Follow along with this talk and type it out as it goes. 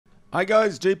Hi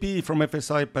guys, JP from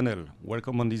FSiPanel.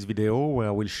 Welcome on this video where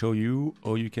I will show you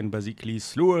how you can basically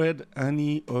slew ahead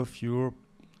any of your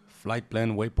flight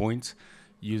plan waypoints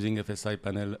using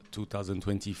FSiPanel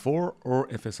 2024 or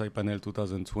FSiPanel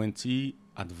 2020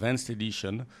 Advanced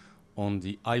Edition on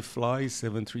the iFly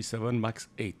 737 Max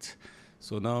 8.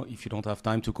 So now if you don't have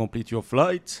time to complete your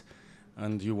flight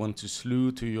and you want to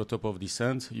slew to your top of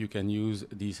descent, you can use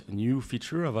this new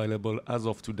feature available as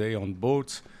of today on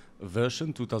both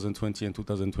version 2020 and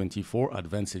 2024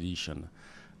 Advanced Edition.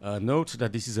 Note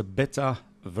that this is a beta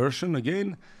version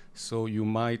again, so you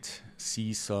might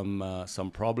see some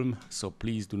problem. So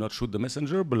please do not shoot the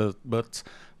messenger, but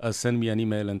send me an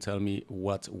email and tell me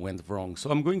what went wrong.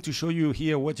 So I'm going to show you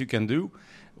here what you can do.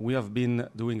 We have been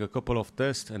doing a couple of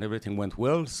tests and everything went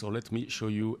well. So let me show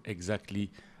you exactly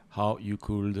how you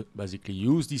could basically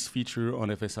use this feature on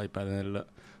FSiPanel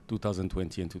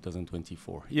 2020 and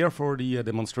 2024. Here for the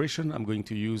demonstration, I'm going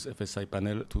to use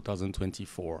FSiPanel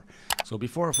 2024. So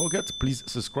before I forget, please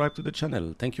subscribe to the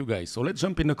channel. Thank you guys. So let's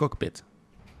jump in the cockpit.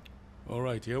 All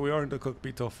right, here we are in the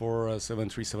cockpit of our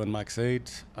 737 Max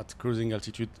 8 at cruising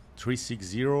altitude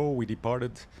 360. We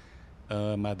departed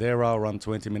Madeira around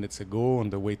 20 minutes ago on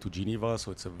the way to Geneva.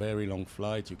 So it's a very long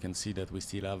flight. You can see that we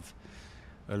still have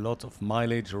a lot of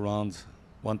mileage, around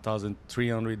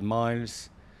 1,300 miles.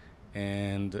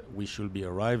 And we should be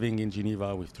arriving in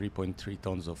Geneva with 3.3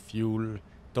 tons of fuel,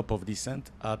 top of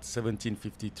descent at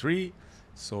 17:53.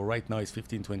 So right now it's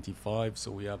 15:25,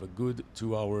 so we have a good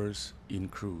 2 hours in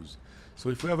cruise. So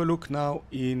if we have a look now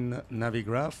in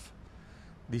Navigraph,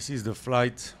 this is the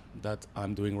flight that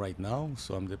I'm doing right now.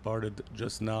 So I'm departed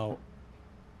just now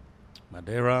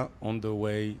Madeira on the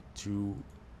way to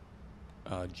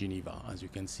Geneva. As you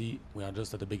can see, we are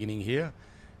just at the beginning here,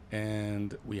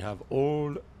 and we have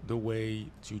all the way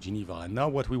to Geneva. And now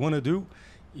what we want to do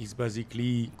is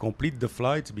basically complete the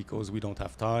flight because we don't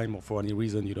have time, or for any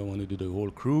reason you don't want to do the whole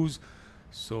cruise.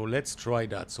 So let's try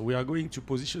that. So we are going to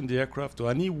position the aircraft to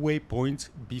any waypoint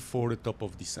before the top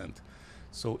of descent.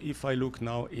 So if I look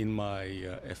now in my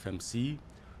FMC,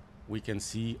 we can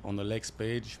see on the legs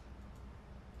page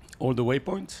all the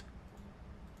waypoints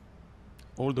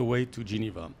all the way to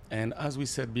Geneva. And as we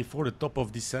said before, the top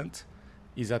of descent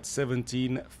is at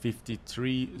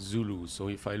 17:53 Zulu. So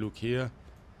if I look here,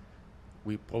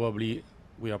 we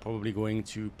are probably going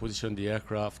to position the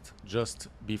aircraft just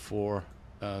before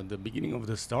the beginning of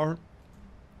the star.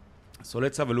 So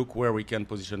let's have a look where we can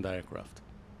position the aircraft.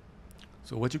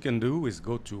 So what you can do is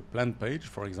go to plan page,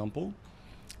 for example,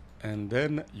 and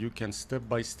then you can step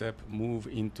by step move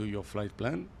into your flight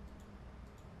plan,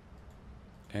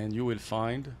 and you will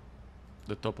find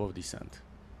the top of descent.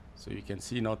 So you can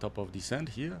see now top of descent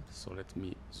here. So let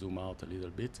me zoom out a little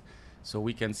bit. So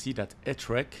we can see that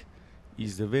ETREC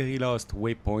is the very last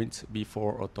waypoint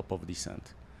before our top of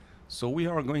descent. So we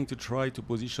are going to try to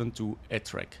position to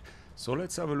ETREC. So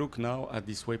let's have a look now at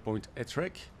this waypoint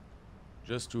ETREC,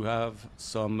 just to have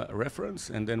some reference,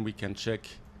 and then we can check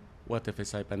what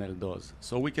FSiPanel does.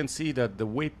 So we can see that the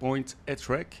waypoint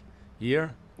ETREC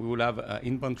here, we will have an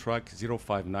inbound track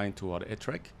 059 toward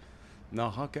ETREC. Now,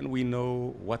 how can we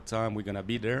know what time we're gonna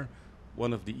be there?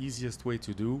 One of the easiest way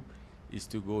to do is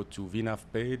to go to VNAV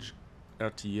page,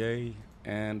 RTA,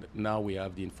 and now we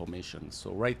have the information.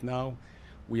 So right now,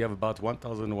 we have about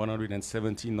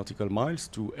 1,117 nautical miles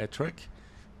to ETREC.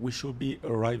 We should be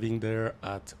arriving there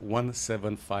at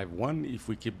 1751 if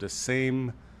we keep the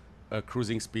same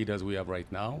cruising speed as we have right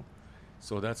now.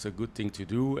 So that's a good thing to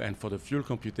do. And for the fuel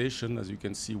computation, as you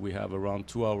can see, we have around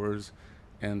 2 hours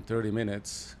and 30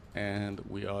 minutes, and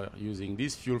we are using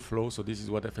this fuel flow. So this is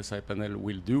what FSiPanel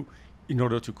will do in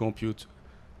order to compute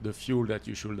the fuel that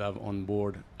you should have on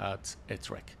board at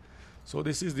ETREC. So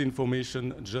this is the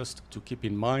information just to keep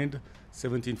in mind,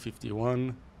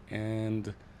 1751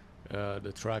 and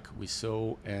the track we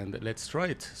saw, and let's try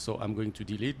it. So I'm going to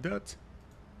delete that.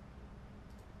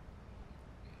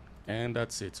 And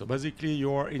that's it. So basically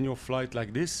you are in your flight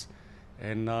like this,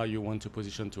 and now you want to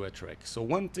position to ETREC. So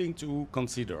one thing to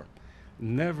consider,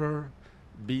 never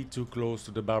be too close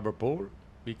to the barber pole,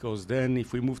 because then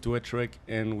if we move to ETREC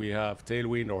and we have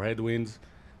tailwind or headwinds,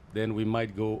 then we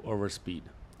might go over speed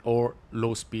or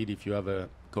low speed if you have a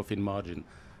coffin margin.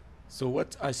 So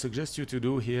what I suggest you to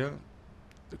do here,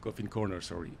 the coffin corner,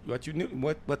 sorry.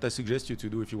 What I suggest you to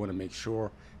do if you want to make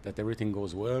sure that everything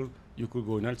goes well, you could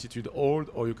go in altitude hold,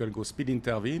 or you can go speed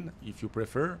intervene if you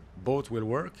prefer. Both will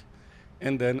work.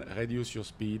 And then reduce your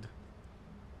speed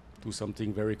to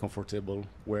something very comfortable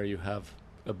where you have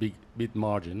a bit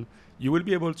margin. You will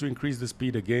be able to increase the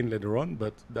speed again later on,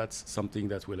 but that's something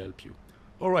that will help you.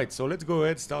 All right, so let's go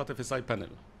ahead, start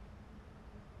FSiPanel.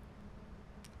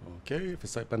 Okay,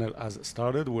 FSiPanel has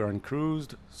started, we're on cruise,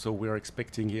 so we're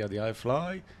expecting here the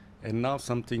iFly. And now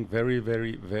something very,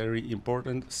 very, very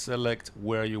important, select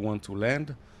where you want to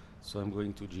land. So I'm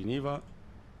going to Geneva,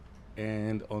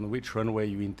 and on which runway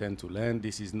you intend to land.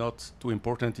 This is not too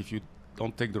important if you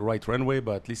don't take the right runway,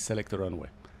 but at least select a runway.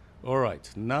 All right,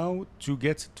 now to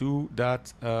get to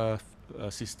that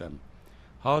system,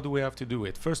 how do we have to do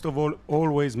it? First of all,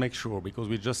 always make sure, because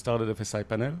we just started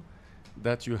FSiPanel,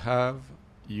 that you have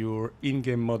your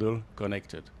in-game model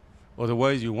connected.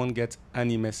 Otherwise, you won't get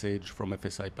any message from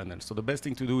FSiPanel. So the best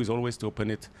thing to do is always to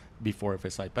open it before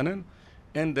FSiPanel,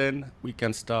 and then we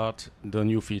can start the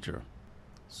new feature.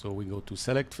 So we go to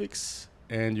Select Fix,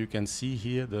 and you can see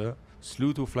here the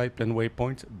slew to flight plan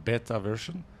waypoint beta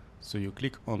version. So you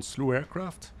click on slew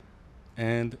aircraft,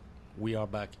 and we are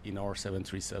back in our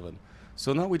 737.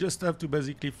 So now we just have to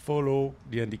basically follow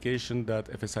the indication that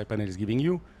FSiPanel is giving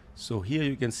you. So here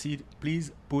you can see,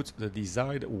 please put the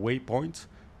desired waypoint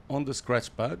on the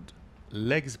scratch pad,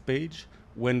 legs page.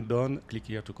 When done, click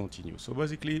here to continue. So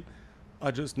basically,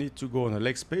 I just need to go on a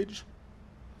legs page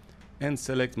and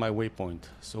select my waypoint.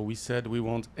 So we said we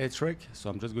want HREC, so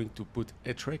I'm just going to put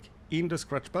HREC in the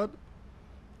scratch pad.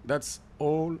 That's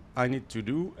all I need to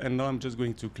do, and now I'm just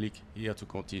going to click here to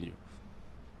continue.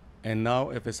 And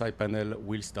now FSiPanel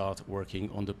will start working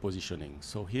on the positioning.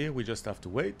 So here we just have to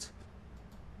wait.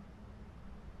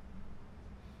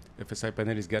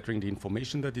 FSiPanel is gathering the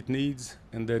information that it needs,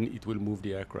 and then it will move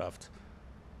the aircraft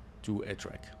to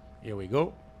HREC. Here we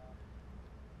go.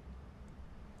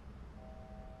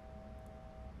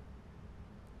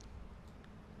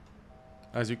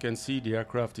 As you can see, the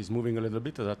aircraft is moving a little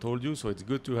bit, as I told you, so it's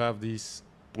good to have this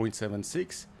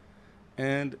 0.76.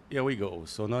 And here we go.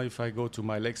 So now if I go to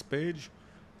my legs page,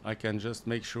 I can just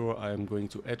make sure I'm going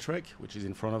to HREC, which is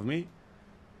in front of me.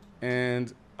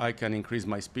 And I can increase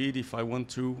my speed if I want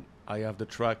to. I have the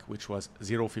track, which was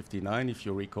 0.59, if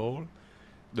you recall.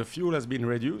 The fuel has been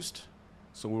reduced.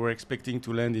 So we were expecting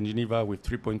to land in Geneva with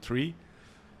 3.3.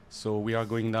 So we are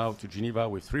going now to Geneva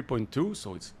with 3.2,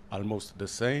 so it's almost the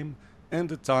same. And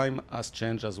the time has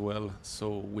changed as well.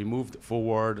 So we moved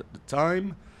forward the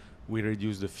time, we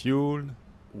reduced the fuel,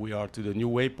 we are to the new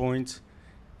waypoint,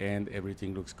 and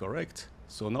everything looks correct.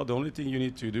 So now the only thing you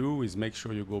need to do is make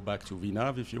sure you go back to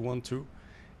VNAV if you want to,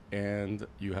 and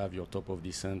you have your top of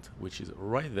descent, which is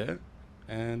right there,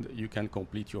 and you can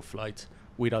complete your flight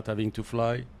without having to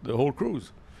fly the whole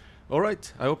cruise. All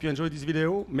right, I hope you enjoyed this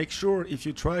video. Make sure if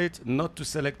you try it not to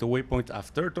select a waypoint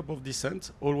after top of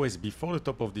descent, always before the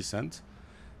top of descent,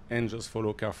 and just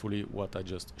follow carefully what I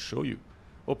just showed you.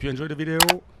 Hope you enjoyed the video.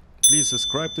 Please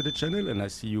subscribe to the channel, and I'll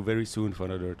see you very soon for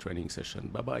another training session.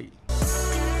 Bye-bye.